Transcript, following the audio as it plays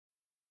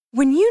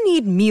When you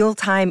need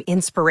mealtime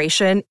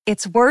inspiration,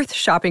 it's worth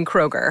shopping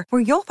Kroger,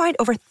 where you'll find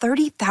over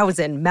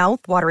 30,000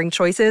 mouth-watering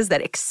choices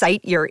that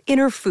excite your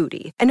inner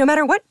foodie. And no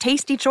matter what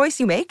tasty choice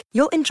you make,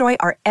 you'll enjoy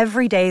our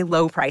everyday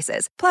low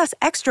prices, plus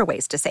extra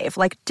ways to save,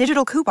 like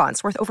digital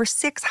coupons worth over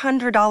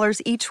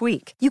 $600 each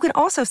week. You can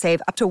also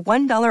save up to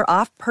 $1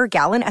 off per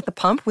gallon at the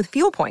pump with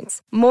fuel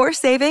points. More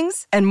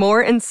savings and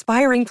more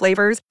inspiring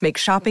flavors make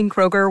shopping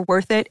Kroger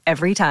worth it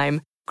every time.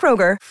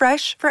 Kroger,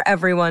 fresh for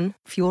everyone.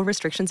 Fuel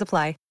restrictions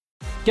apply.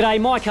 G'day,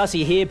 Mike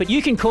Hussey here, but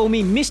you can call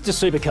me Mr.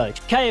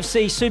 Supercoach.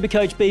 KFC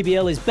Supercoach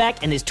BBL is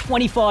back and there's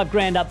 25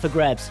 grand up for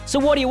grabs. So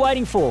what are you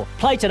waiting for?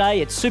 Play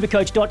today at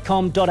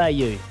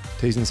supercoach.com.au.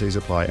 T's and C's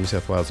apply. New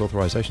South Wales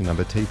authorisation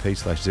number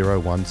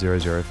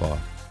TP/01005.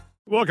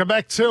 Welcome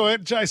back to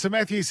it. Jason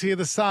Matthews here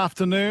this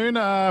afternoon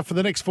for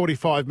the next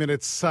 45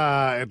 minutes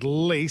at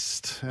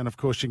least. And, of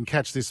course, you can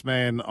catch this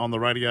man on the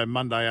radio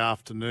Monday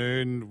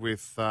afternoon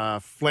with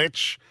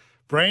Fletch.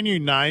 Brand new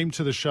name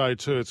to the show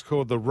too. It's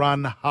called The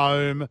Run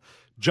Home.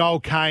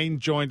 Joel Kane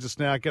joins us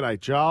now. G'day,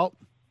 Joel.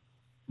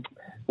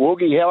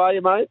 Woogie, how are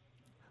you, mate?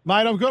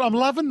 Mate, I'm good. I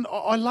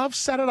love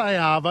Saturday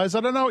Arvos.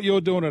 I don't know what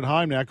you're doing at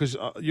home now because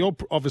you're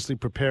obviously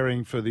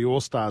preparing for the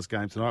All-Stars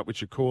game tonight,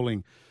 which you're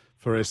calling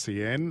for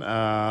SEN.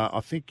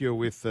 I think you're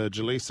with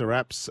Jaleesa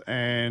Apps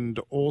and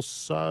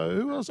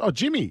also, who else? Oh,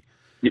 Jimmy.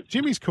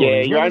 Jimmy's calling.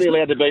 Yeah, you're only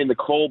allowed to be in the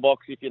call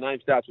box if your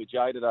name starts with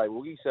J today,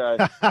 Woogie. So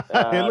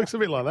it looks a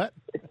bit like that.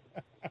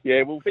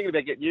 Yeah, we're thinking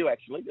about getting you,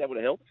 actually. That would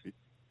have helped.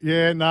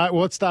 Yeah, no,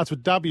 well, it starts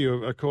with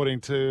W,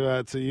 according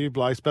to you,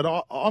 Blaze.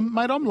 But,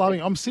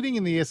 I'm sitting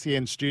in the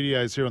SEN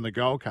studios here on the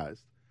Gold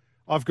Coast.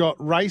 I've got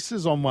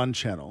races on one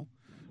channel.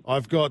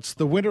 I've got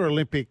the Winter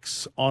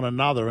Olympics on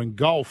another and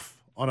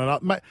golf on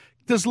another. Mate,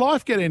 does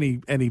life get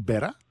any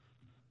better?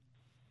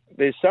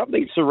 There's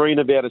something serene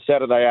about a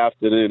Saturday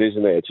afternoon,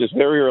 isn't there? It's just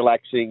very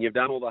relaxing. You've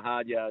done all the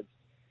hard yards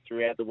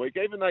throughout the week.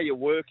 Even though you're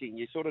working,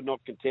 you're sort of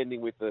not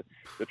contending with the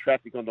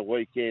traffic on the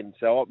weekend.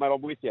 So, mate,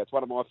 I'm with you. It's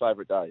one of my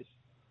favourite days.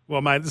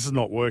 Well, mate, this is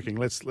not working.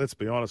 Let's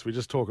be honest. We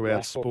just talk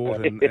about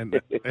sport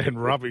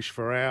and rubbish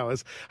for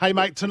hours. Hey,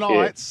 mate,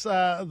 tonight's the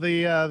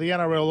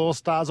NRL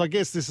All-Stars. I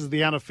guess this is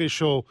the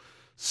unofficial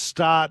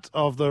start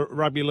of the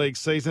rugby league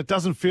season. It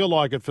doesn't feel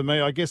like it for me.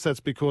 I guess that's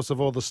because of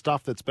all the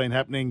stuff that's been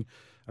happening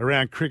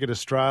around Cricket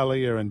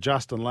Australia and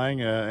Justin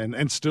Langer,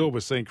 and still we're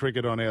seeing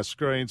cricket on our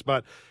screens.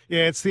 But,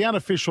 yeah, it's the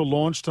unofficial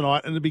launch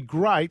tonight, and it'd be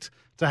great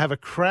to have a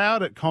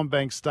crowd at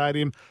CommBank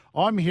Stadium.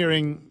 I'm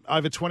hearing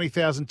over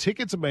 20,000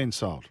 tickets have been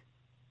sold.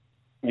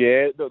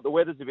 Yeah, the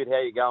weather's a bit how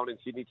you're going in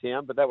Sydney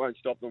town, but that won't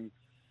stop them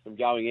from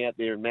going out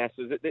there in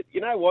masses. You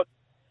know what,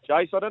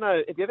 Jace, I don't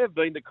know, have you ever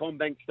been to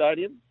CommBank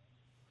Stadium?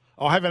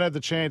 I haven't had the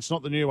chance,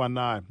 not the new one,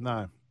 no.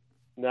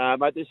 No,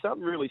 mate, there's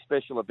something really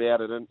special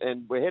about it,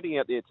 and we're heading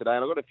out there today,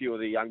 and I've got a few of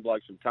the young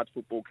blokes from touch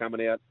football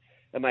coming out,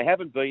 and they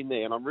haven't been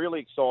there, and I'm really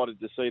excited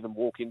to see them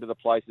walk into the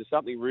place. There's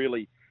something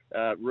really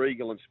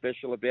regal and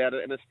special about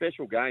it, and a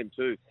special game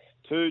too.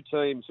 Two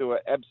teams who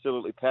are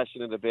absolutely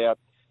passionate about,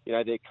 you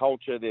know, their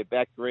culture, their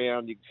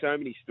background. So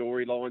many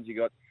storylines. You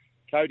got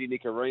Cody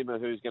Nikorima,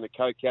 who's going to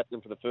co-captain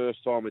for the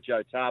first time with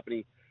Joe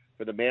Tarpany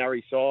for the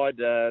Maori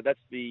side. I think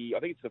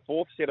it's the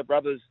fourth set of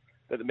brothers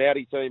that the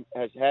Maori team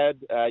has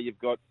had. You've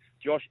got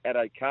Josh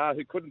Addo-Carr,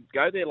 who couldn't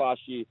go there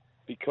last year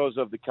because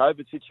of the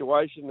COVID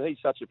situation. He's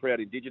such a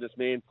proud Indigenous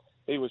man.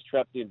 He was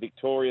trapped in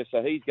Victoria,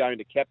 so he's going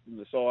to captain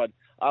the side,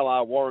 a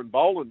la Warren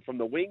Boland from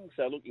the wing,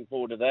 so looking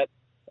forward to that.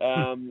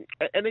 And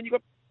then you've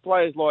got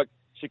players like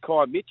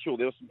Shakai Mitchell.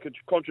 There was some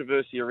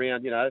controversy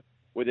around, you know,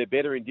 were there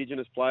better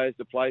Indigenous players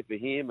to play for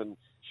him and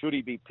should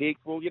he be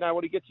picked? Well, you know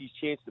what, he gets his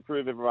chance to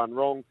prove everyone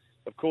wrong.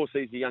 Of course,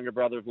 he's the younger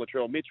brother of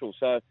Latrell Mitchell,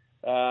 so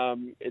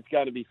it's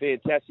going to be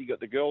fantastic. You've got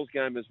the girls'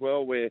 game as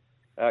well where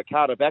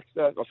Carter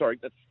Baxter,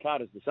 that's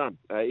Carter's the son.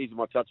 He's in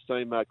my touch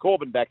team.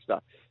 Corbin Baxter,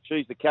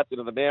 she's the captain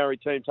of the Maori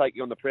team,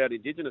 taking on the proud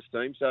Indigenous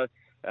team. So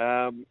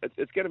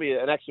it's going to be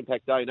an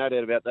action-packed day, no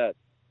doubt about that.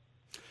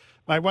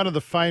 Mate, one of the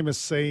famous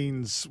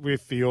scenes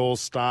with the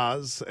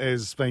All-Stars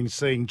has been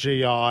seeing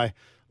GI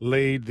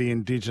lead the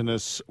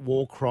Indigenous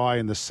war cry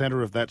in the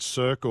centre of that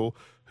circle.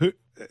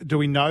 Do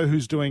we know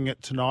who's doing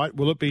it tonight?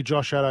 Will it be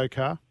Josh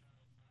Addo-Carr?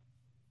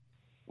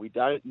 We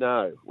don't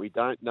know.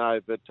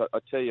 But I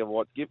tell you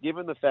what,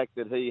 given the fact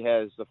that he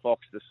has the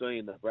Fox to see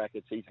in the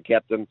brackets, he's the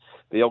captain,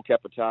 the El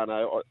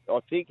Capitano, I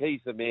think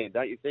he's the man,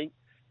 don't you think?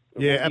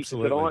 Yeah,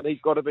 absolutely. Tonight,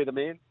 he's got to be the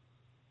man.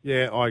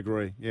 Yeah, I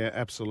agree. Yeah,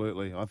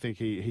 absolutely. I think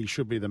he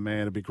should be the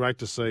man. It'd be great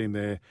to see him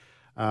there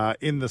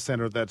in the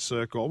centre of that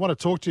circle. I want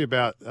to talk to you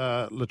about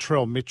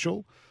Latrell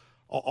Mitchell.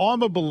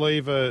 I'm a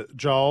believer,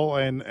 Joel,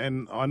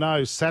 and I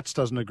know Sats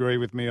doesn't agree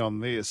with me on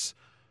this,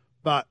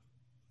 but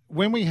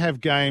when we have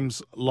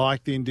games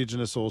like the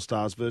Indigenous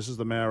All-Stars versus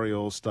the Maori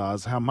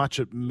All-Stars, how much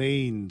it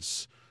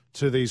means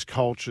to these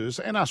cultures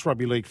and us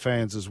rugby league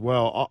fans as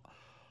well,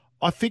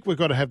 I think we've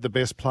got to have the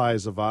best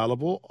players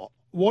available.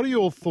 What are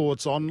your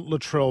thoughts on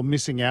Latrell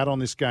missing out on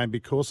this game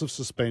because of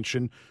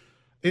suspension?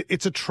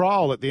 It's a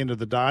trial at the end of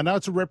the day. I know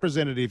it's a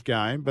representative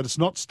game, but it's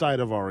not state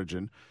of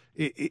origin.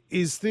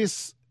 Is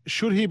this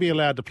should he be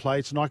allowed to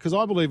play tonight? Because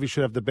I believe he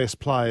should have the best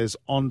players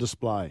on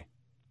display.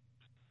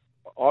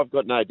 I've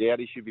got no doubt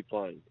he should be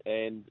playing.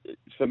 And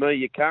for me,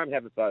 you can't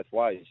have it both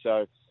ways.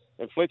 So,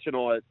 and Fletcher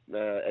and I,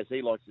 as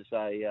he likes to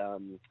say,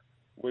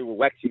 we were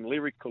waxing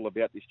lyrical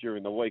about this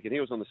during the week, and he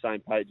was on the same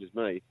page as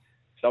me.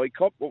 So he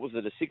copped, what was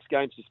it, a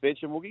 6-game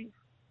suspension, Woogie?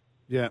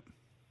 Yeah.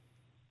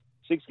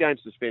 6-game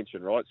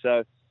suspension, right?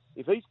 So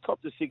if he's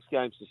copped a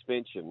 6-game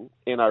suspension,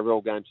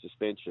 NRL game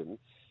suspension,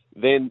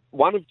 then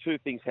one of two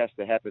things has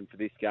to happen for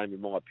this game,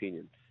 in my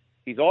opinion.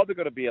 He's either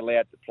got to be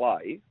allowed to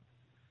play,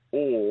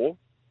 or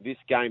this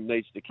game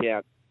needs to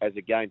count as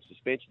a game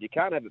suspension. You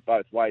can't have it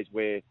both ways,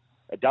 where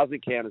it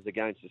doesn't count as a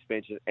game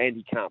suspension and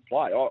he can't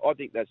play. I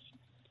think that's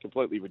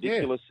completely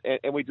ridiculous,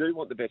 and we do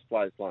want the best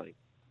players playing.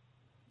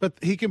 But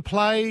he can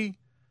play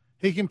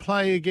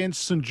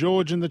against St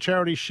George in the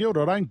Charity Shield.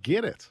 I don't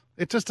get it.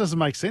 It just doesn't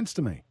make sense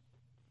to me.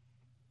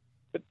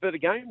 But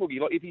again, Woogie,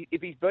 like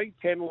if he's being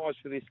penalised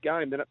for this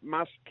game, then it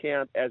must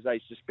count as a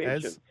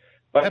suspension.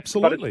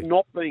 Absolutely. But it's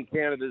not being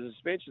counted as a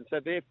suspension, so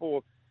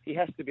therefore he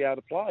has to be able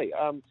to play.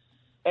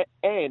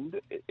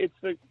 And it's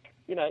the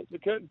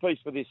curtain piece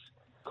for this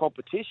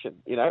competition.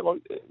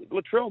 Like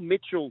Latrell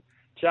Mitchell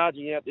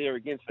charging out there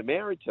against the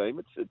Maori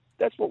team.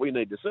 That's what we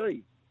need to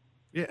see.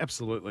 Yeah,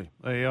 absolutely.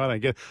 I don't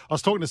get it. I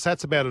was talking to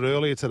Sats about it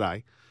earlier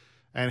today,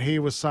 and he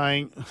was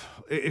saying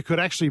it could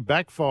actually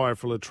backfire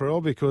for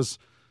Latrell because,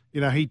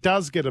 he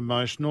does get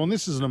emotional, and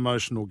this is an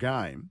emotional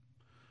game.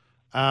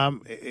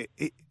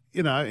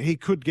 He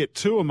could get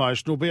too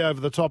emotional, be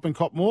over the top, and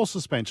cop more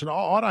suspension.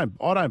 I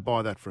don't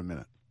buy that for a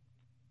minute.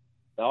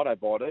 No, I don't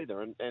buy it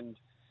either. And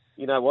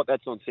you know what?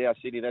 That's on South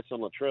Sydney. That's on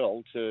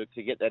Latrell to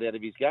get that out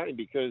of his game,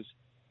 because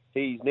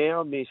he's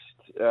now missed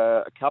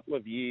a couple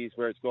of years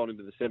where it's gone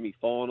into the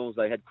semi-finals.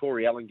 They had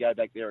Corey Allen go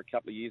back there a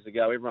couple of years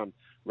ago. Everyone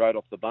wrote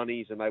off the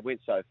Bunnies, and they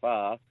went so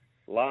far.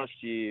 Last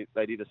year,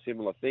 they did a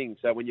similar thing.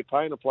 So when you're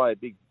paying a player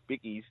big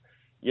bickies,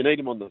 you need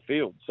him on the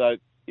field. So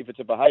if it's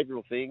a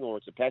behavioural thing or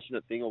it's a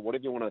passionate thing or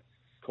whatever you want to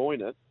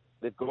coin it,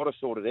 they've got to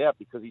sort it out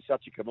because he's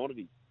such a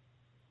commodity.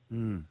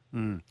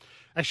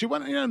 Actually,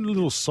 one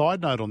little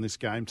side note on this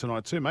game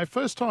tonight too, mate.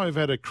 First time we've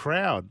had a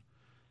crowd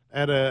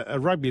at a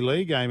rugby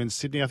league game in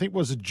Sydney. I think,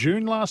 was it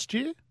June last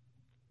year?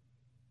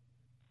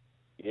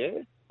 Yeah,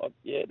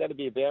 that'd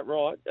be about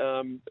right.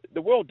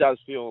 The world does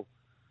feel,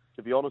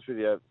 to be honest with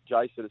you,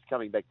 Jason, it's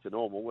coming back to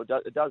normal.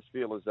 It does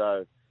feel as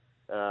though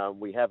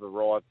we have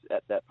arrived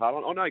at that part.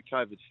 I know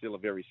COVID's still a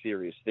very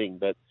serious thing,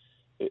 but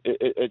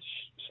it's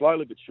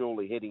slowly but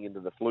surely heading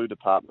into the flu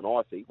department,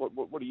 I think.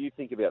 What do you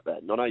think about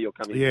that? And I know you're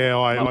coming. Yeah,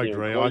 I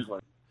agree.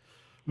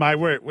 Mate,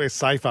 we're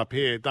safe up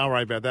here. Don't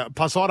worry about that.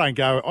 Plus, I don't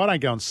go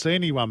and see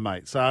anyone,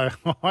 mate. So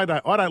I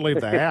don't leave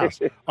the house.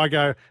 I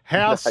go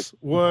house,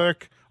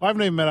 work. I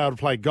haven't even been able to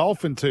play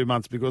golf in 2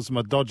 months because of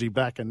my dodgy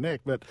back and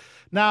neck. But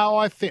no,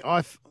 I think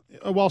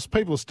whilst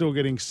people are still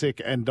getting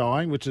sick and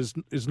dying, which is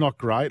not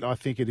great, I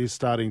think it is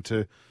starting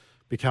to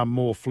become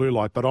more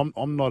flu-like. But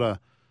I'm not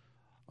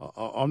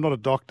a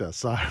doctor,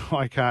 so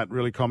I can't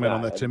really comment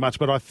on that too much.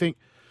 But I think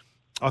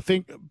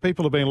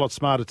people are being a lot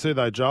smarter too,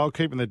 though, Joel,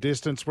 keeping the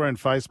distance, wearing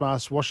face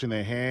masks, washing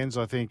their hands.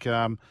 I think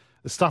the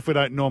stuff we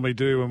don't normally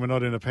do when we're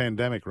not in a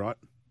pandemic, right?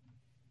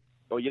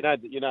 Well, you know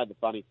the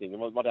funny thing,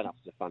 and I don't know if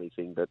it's a funny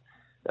thing, but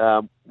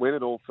when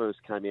it all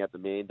first came out, the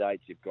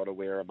mandates, you've got to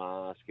wear a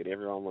mask, and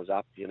everyone was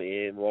up in the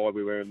air, and why are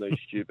we wearing these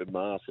stupid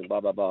masks, and blah,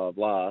 blah, blah,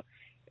 blah.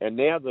 And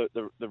now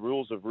the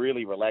rules have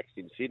really relaxed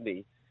in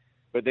Sydney,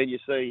 but then you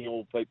see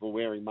all people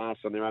wearing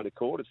masks on their own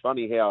accord. It's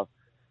funny how,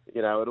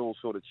 it all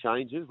sort of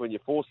changes. When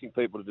you're forcing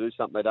people to do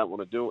something, they don't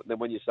want to do it, and then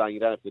when you're saying you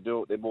don't have to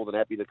do it, they're more than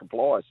happy to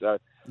comply. So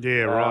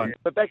yeah, right.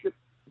 But back to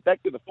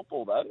the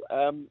football,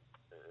 though.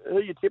 Who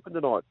are you tipping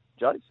tonight,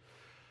 Jace?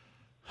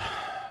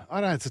 I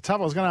don't know. It's a tough.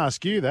 I was going to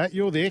ask you that.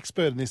 You're the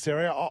expert in this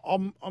area.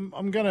 I'm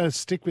going to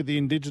stick with the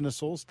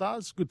Indigenous All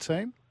Stars. Good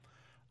team,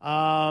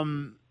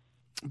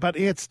 but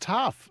it's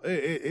tough.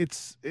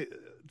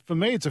 For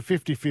me, it's a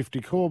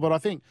 50-50 call. But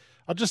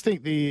I just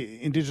think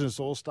the Indigenous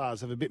All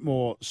Stars have a bit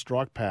more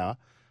strike power.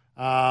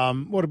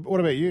 What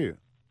about you?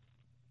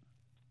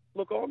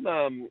 Look,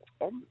 I'm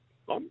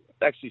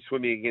actually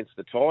swimming against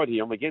the tide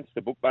here. I'm against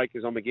the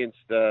bookmakers. I'm against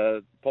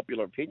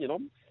popular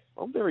opinion.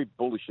 I'm very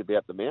bullish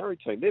about the Maori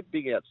team. They're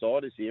big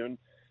outsiders here, and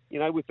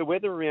with the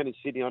weather around in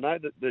Sydney, I know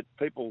that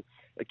people,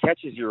 it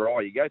catches your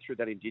eye. You go through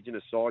that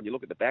Indigenous side, you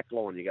look at the back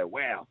line, you go,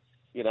 wow,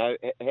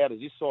 how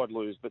does this side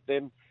lose? But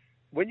then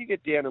when you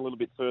get down a little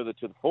bit further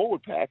to the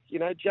forward pack,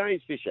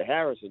 James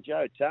Fisher-Harris and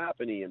Joe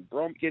Tarpany and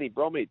Kenny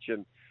Bromwich,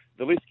 and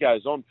the list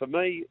goes on. For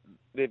me,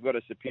 they've got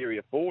a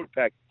superior forward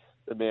pack,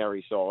 the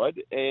Maori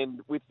side, and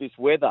with this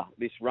weather,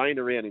 this rain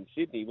around in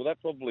Sydney, well, that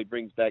probably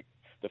brings back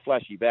the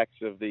flashy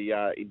backs of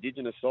the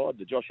Indigenous side,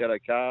 the Josh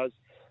Addo-Carrs,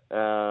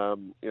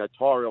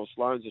 Tyrell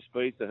Sloans, the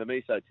Speeds, the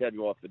Hamiso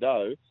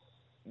Tabuai-Fidow.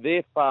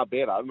 They're far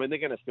better. I mean, they're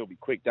going to still be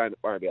quick, don't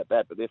worry about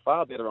that, but they're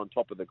far better on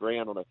top of the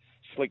ground on a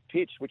slick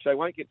pitch, which they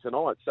won't get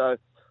tonight. So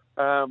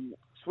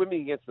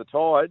swimming against the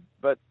tide,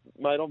 but,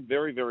 mate, I'm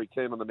very, very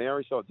keen on the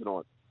Maori side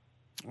tonight.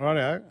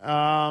 Righto.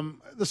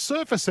 The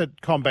surface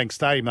at Combank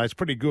Stadium, though, is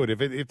pretty good.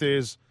 If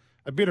there's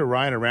a bit of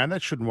rain around,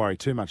 that shouldn't worry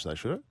too much, though,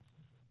 should it?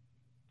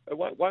 It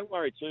won't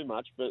worry too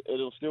much, but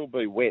it'll still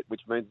be wet,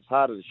 which means it's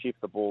harder to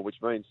shift the ball,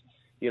 which means,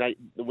 the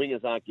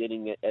wingers aren't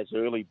getting as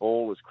early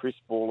ball, as crisp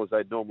ball as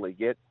they'd normally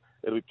get.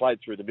 It'll be played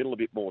through the middle a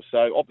bit more,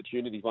 so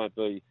opportunities won't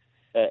be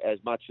as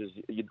much as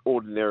you'd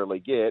ordinarily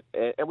get.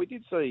 And we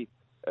did see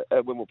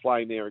when we're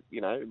playing there,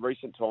 in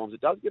recent times, it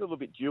does get a little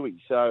bit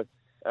dewy. So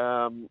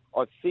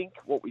I think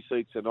what we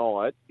see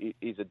tonight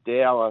is a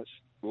dour,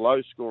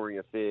 low-scoring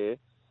affair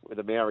where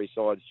the Maori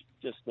sides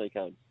just sneak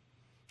home.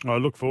 I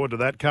look forward to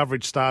that.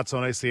 Coverage starts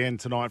on SEN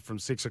tonight from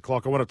 6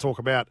 o'clock. I want to talk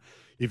about,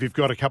 if you've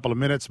got a couple of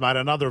minutes, mate,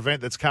 another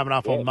event that's coming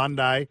up on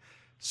Monday,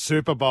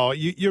 Super Bowl.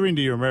 You're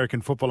into your American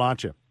football,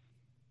 aren't you?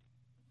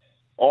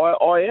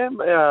 I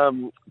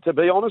am. To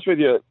be honest with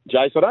you,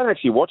 Jace, I don't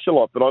actually watch a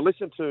lot, but I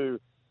listen to,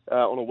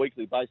 on a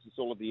weekly basis,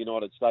 all of the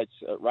United States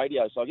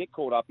radio, so I get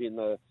caught up in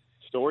the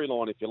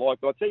storyline, if you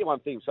like. But I'll tell you one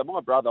thing. So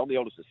my brother, I'm the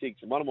eldest of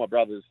six, and one of my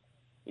brothers,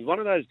 he's one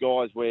of those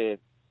guys where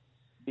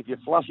if you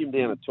flush him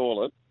down a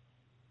toilet,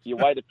 you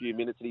wait a few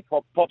minutes and he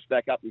pops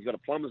back up and he's got a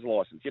plumber's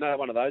license. You know,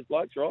 one of those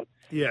blokes, right?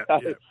 Yeah.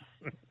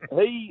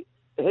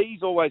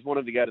 He's always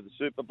wanted to go to the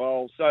Super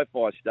Bowl,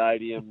 SoFi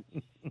Stadium,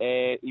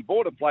 and he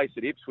bought a place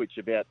at Ipswich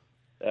about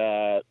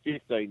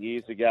 15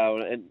 years ago,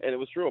 and it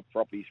was through a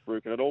property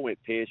spruik, and it all went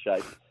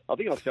pear-shaped. I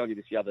think I was telling you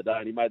this the other day,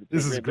 and he made the 10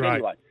 This is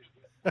grand. But great.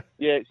 anyway,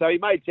 yeah, so he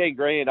made 10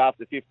 grand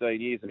after 15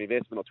 years of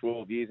investment, or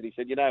 12 years, and he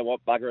said, you know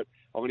what, bugger it,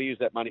 I'm going to use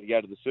that money to go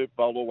to the Super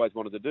Bowl. Always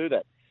wanted to do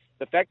that.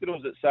 The fact that it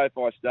was at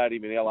SoFi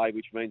Stadium in LA,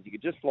 which means you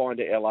could just fly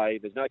into LA,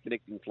 there's no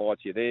connecting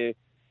flights, you're there.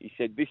 He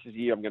said, this is the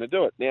year I'm going to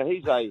do it. Now,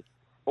 he's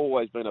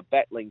always been a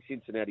battling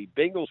Cincinnati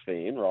Bengals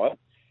fan, right?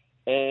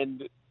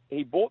 And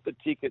he bought the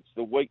tickets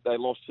the week they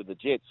lost to the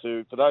Jets,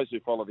 who, for those who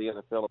follow the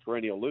NFL, are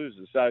perennial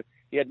losers. So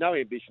he had no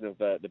ambition of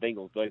the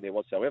Bengals being there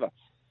whatsoever.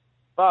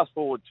 Fast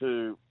forward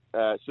to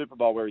Super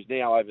Bowl, where he's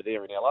now over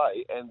there in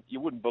LA, and you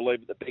wouldn't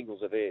believe that the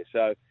Bengals are there.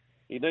 So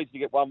he needs to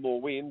get one more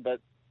win,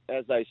 but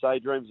as they say,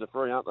 dreams are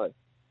free, aren't they?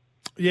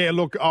 Yeah,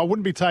 look, I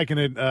wouldn't be taking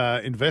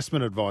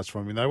investment advice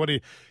from him, though. What he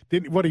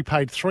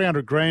paid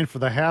 $300 grand for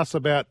the house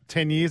about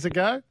 10 years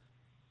ago?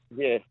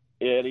 Yeah.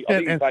 I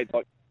think he paid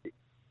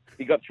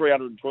he got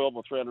 312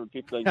 or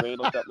 315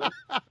 grand or something.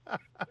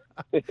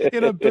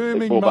 In a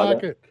booming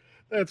market.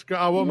 That's great.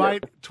 Oh, well,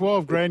 mate,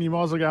 12 grand, you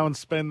might as well go and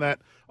spend that.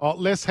 Oh,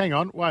 less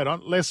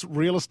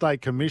real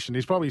estate commission.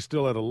 He's probably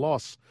still at a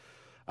loss.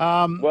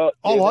 That's right.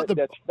 I like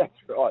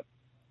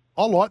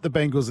the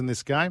Bengals in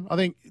this game. I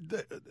think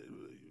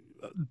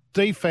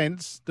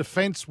defense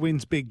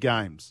wins big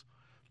games.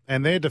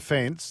 And their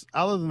defense,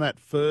 other than that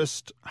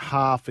first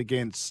half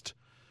against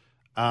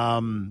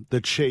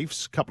the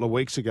Chiefs a couple of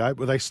weeks ago,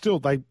 but they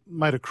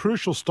made a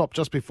crucial stop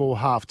just before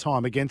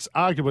half-time against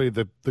arguably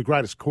the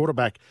greatest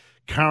quarterback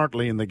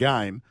currently in the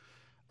game.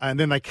 And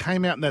then they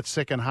came out in that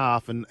second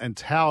half and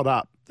towed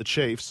up the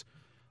Chiefs.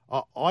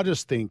 I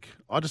just think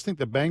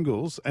the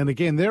Bengals, and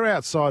again, they're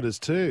outsiders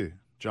too,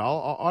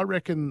 Joel. I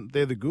reckon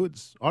they're the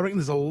goods. I reckon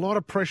there's a lot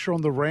of pressure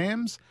on the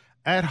Rams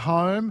at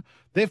home.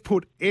 They've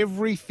put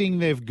everything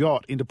they've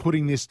got into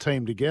putting this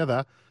team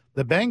together.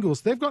 The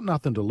Bengals, they've got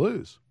nothing to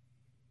lose.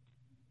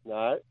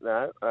 No.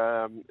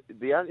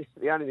 The only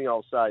thing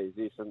I'll say is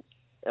this, and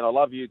I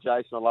love you,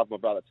 Jason. I love my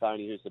brother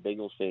Tony, who's the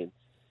Bengals fan.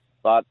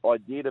 But I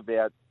did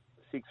about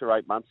 6 or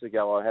 8 months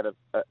ago. I had a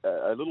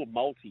little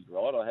multi,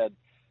 right? I had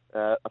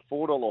a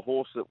 $4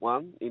 horse that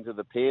won into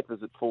the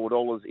Panthers at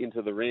 $4,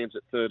 into the Rams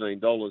at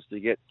 $13 to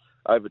get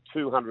over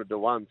 200 to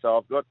 1. So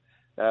I've got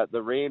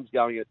the Rams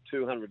going at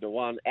 200 to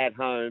 1 at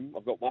home.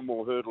 I've got one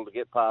more hurdle to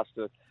get past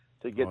to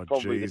get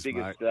the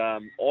biggest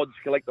odds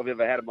collect I've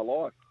ever had in my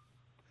life.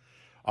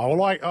 Oh,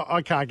 well,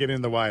 I can't get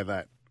in the way of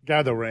that.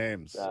 Go the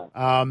Rams.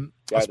 No.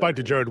 I spoke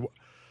to Jared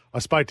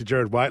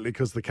Waitley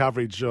because the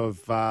coverage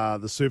of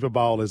the Super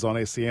Bowl is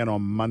on SEN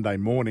on Monday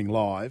morning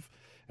live,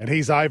 and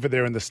he's over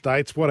there in the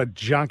States. What a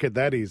junket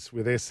that is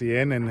with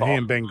SEN, and he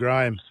and Ben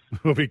Graham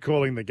will be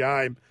calling the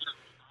game.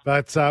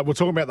 But we're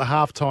talking about the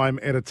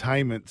halftime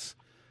entertainments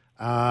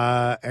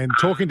and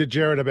talking to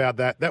Jared about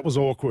that. That was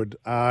awkward.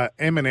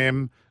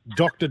 Eminem,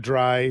 Dr.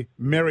 Dre,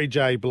 Mary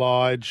J.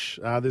 Blige.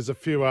 There's a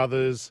few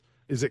others.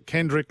 Is it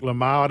Kendrick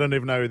Lamar? I don't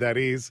even know who that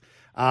is.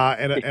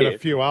 And a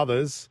few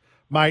others.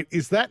 Mate,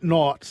 is that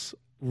not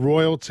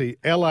royalty,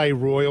 LA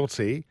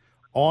royalty,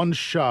 on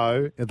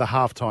show at the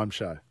halftime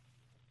show?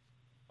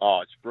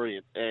 Oh, it's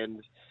brilliant.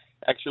 And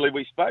actually,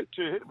 who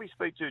did we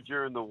speak to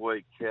during the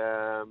week?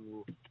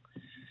 It's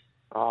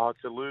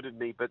eluded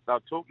me, but they're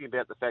talking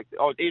about the fact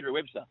that, Andrew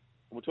Webster.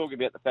 We're talking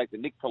about the fact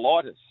that Nick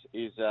Politis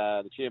is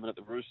the chairman at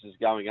the Roosters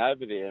going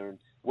over there, and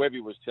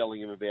Webby was telling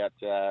him about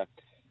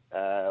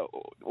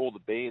all the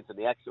bands and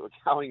the acts that were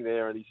going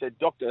there, and he said,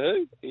 Doctor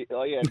Who? He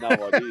had no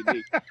idea,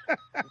 Nick.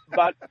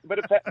 But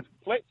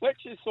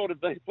Fletcher's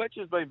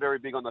been very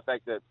big on the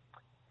fact that,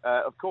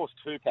 of course,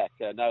 Tupac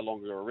no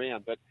longer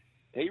around, but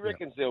he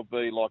reckons there'll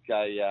be like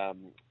a,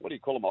 what do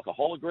you call them, like a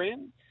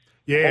hologram?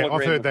 Yeah,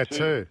 I've heard that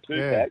too.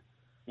 Tupac.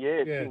 Yeah,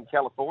 it's in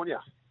California.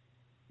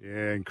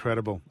 Yeah,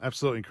 incredible.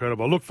 Absolutely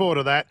incredible. I look forward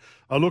to that.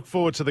 I look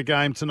forward to the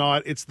game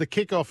tonight. It's the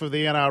kickoff of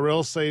the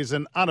NRL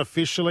season.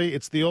 Unofficially,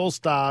 it's the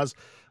All-Stars.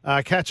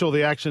 Catch all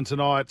the action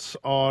tonight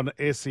on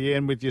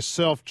SEN with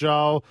yourself,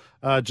 Joel,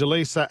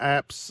 Jaleesa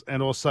Apps,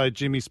 and also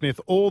Jimmy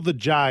Smith. All the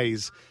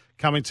Jays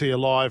coming to you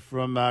live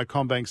from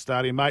CommBank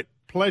Stadium. Mate,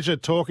 pleasure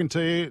talking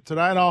to you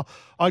today. And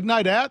I've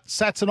no doubt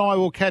Sats and I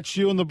will catch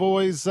you and the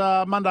boys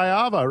Monday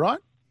arvo, right?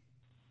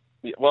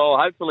 Yeah, well,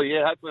 hopefully,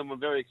 Hopefully I'm a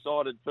very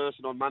excited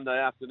person on Monday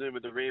afternoon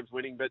with the Rams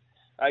winning. But,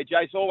 hey,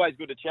 Jace, always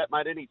good to chat,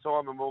 mate, any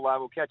time, and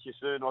we'll catch you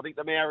soon. I think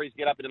the Maoris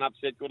get up in an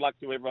upset. Good luck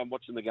to everyone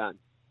watching the game.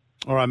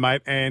 All right,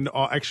 mate. And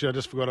actually, I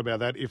just forgot about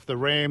that. If the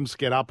Rams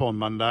get up on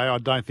Monday, I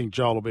don't think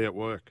Joel will be at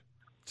work.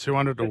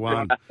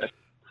 200-1.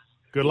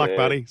 Good luck,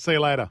 buddy. See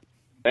you later.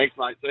 Thanks,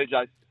 mate. See you,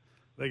 Jace.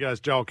 There goes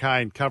Joel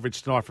Kane.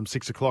 Coverage tonight from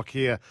 6 o'clock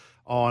here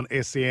on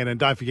SEN. And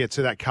don't forget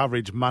to that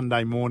coverage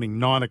Monday morning,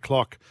 9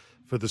 o'clock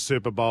for the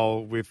Super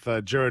Bowl with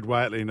Gerard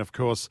Whateley. And, of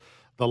course,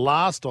 the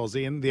last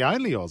Aussie and the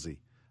only Aussie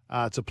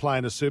to play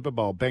in a Super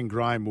Bowl, Ben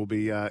Graham, will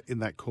be in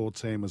that core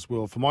team as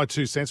well. For my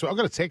 2 cents, I've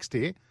got a text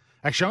here.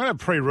 Actually, I'm going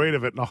to pre-read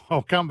of it, and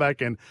I'll come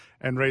back and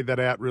read that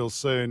out real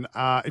soon.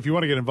 If you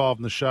want to get involved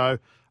in the show,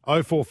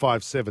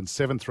 0457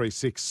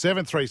 736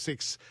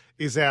 736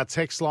 is our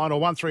text line, or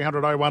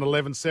 1300 01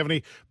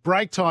 1170.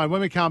 Break time.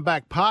 When we come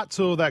back, part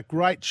 2 of that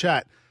great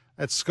chat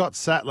that Scott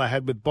Sattler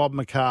had with Bob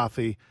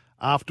McCarthy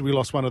after we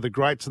lost one of the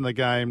greats in the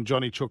game,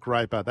 Johnny Chook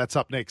Raper. That's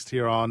up next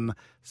here on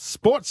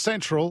Sports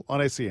Central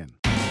on SEN.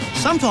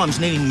 Sometimes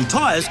needing new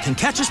tyres can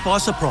catch us by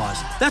surprise.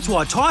 That's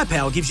why Tyre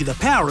Power gives you the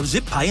power of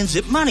Zip Pay and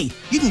Zip Money.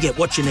 You can get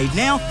what you need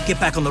now, get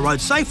back on the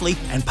road safely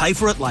and pay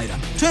for it later.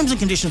 Terms and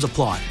conditions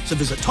apply. So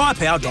visit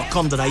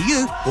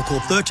tyrepower.com.au or call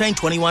 13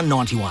 21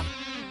 91.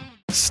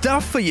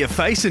 Stuff for your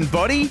face and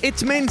body?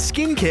 It's men's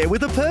skincare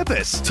with a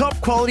purpose. Top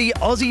quality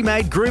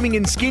Aussie-made grooming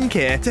and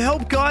skincare to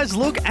help guys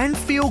look and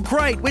feel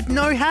great with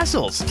no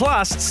hassles.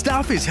 Plus,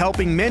 Stuff is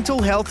helping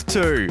mental health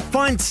too.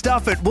 Find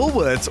Stuff at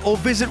Woolworths or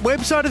visit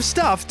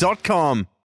websiteofstuff.com.